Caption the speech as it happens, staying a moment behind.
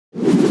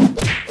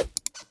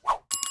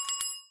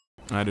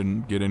I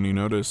didn't get any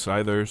notice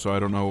either, so I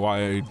don't know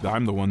why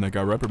I'm the one that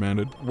got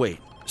reprimanded. Wait,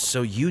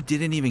 so you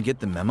didn't even get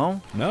the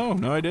memo? No,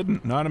 I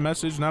didn't. Not a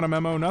message, not a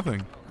memo,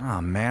 nothing. Oh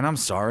man, I'm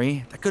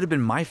sorry. That could have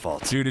been my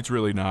fault. Dude, it's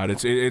really not.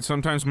 It's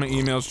sometimes my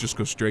emails just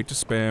go straight to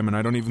spam, and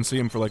I don't even see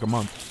them for like a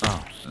month.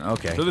 Oh,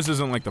 okay. So this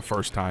isn't like the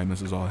first time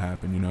this has all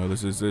happened, you know.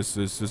 This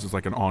is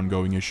like an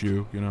ongoing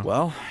issue, you know.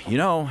 Well, you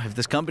know, if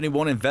this company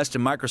won't invest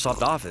in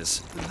Microsoft Office,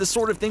 this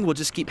sort of thing will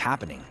just keep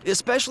happening.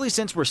 Especially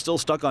since we're still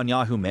stuck on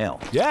Yahoo Mail.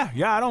 Yeah,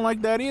 I don't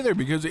like that either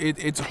because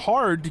it's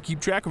hard to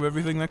keep track of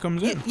everything that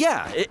comes in.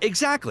 Yeah,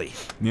 exactly.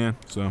 Yeah,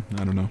 so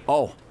I don't know.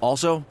 Oh,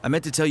 also, I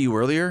meant to tell you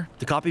earlier,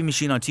 the copy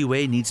machine on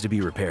T-Way needs to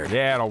be repaired.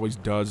 Yeah, it always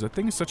does. That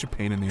thing is such a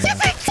pain in the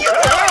ass.